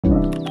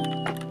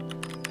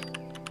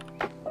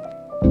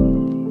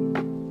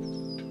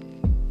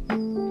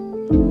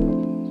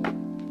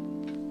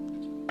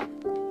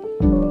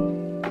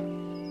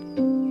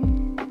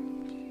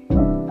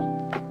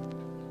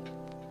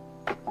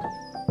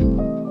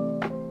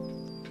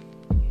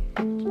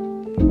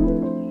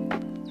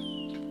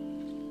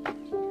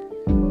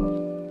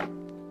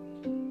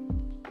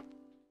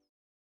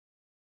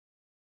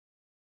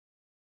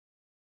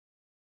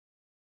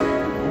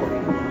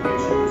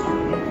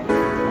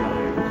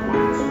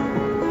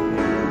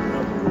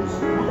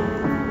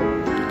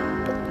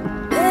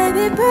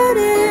baby, put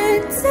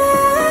it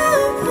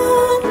down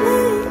on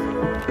me.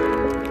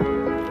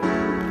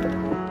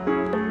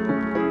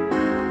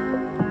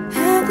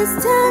 At this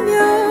time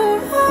you're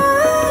all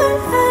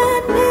I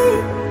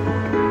need.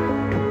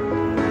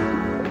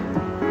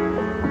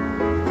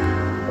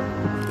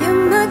 You're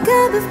my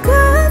cup of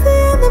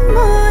coffee in the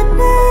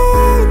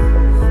morning,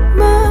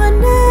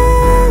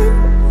 morning,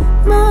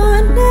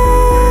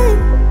 morning.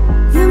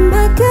 You're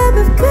my cup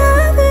of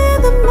coffee in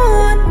the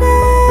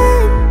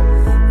morning,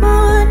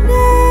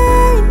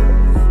 morning,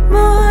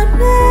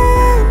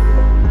 morning.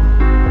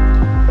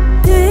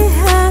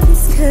 Behind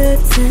these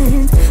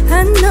curtains, I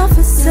know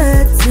for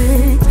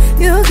certain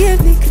you'll give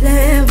me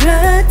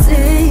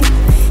clarity.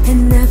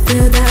 And I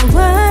feel that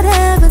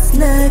whatever's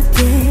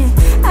lurking,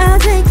 I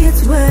think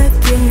it's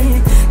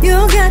working.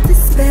 You got the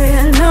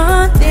spell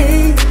on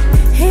me,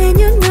 and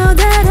you know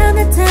that I'm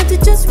the type to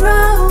just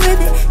roll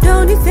with it.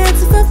 Don't need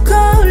fancy for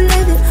cold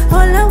living.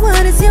 All I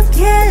want is your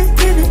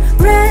caregiving,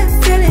 red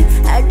feeling.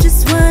 I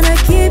just wanna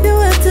keep you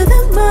up to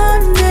the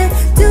morning.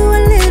 Do a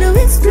little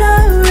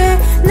exploring.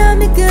 Love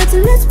me good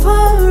till it's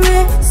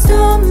pouring,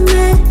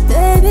 storming.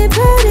 Baby,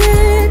 put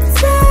it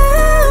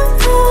down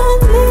on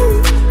me.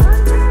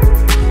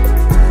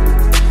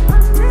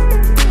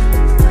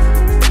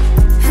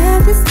 At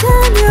this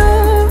time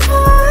you're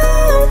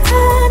all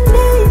I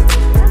need.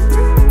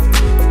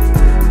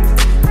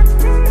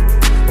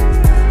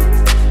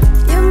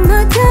 You're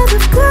my cup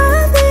of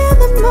coffee in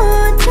the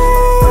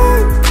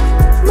morning,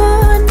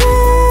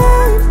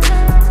 morning,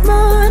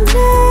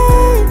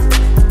 morning.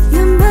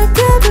 You're my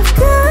cup of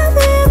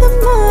coffee in the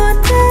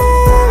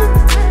morning,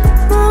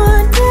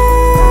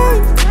 morning,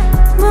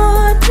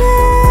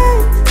 morning.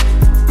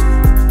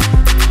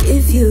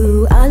 Give you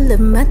all of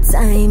my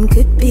time,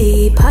 could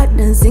be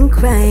partners in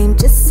crime.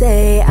 Just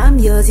say I'm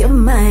yours, you're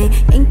mine.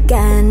 Ain't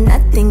got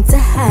nothing to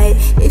hide.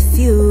 If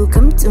you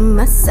come to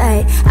my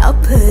side, I'll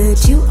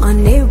put you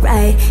on it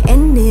right.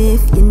 And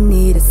if you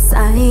need a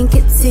sign,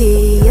 could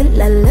see your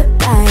lullaby.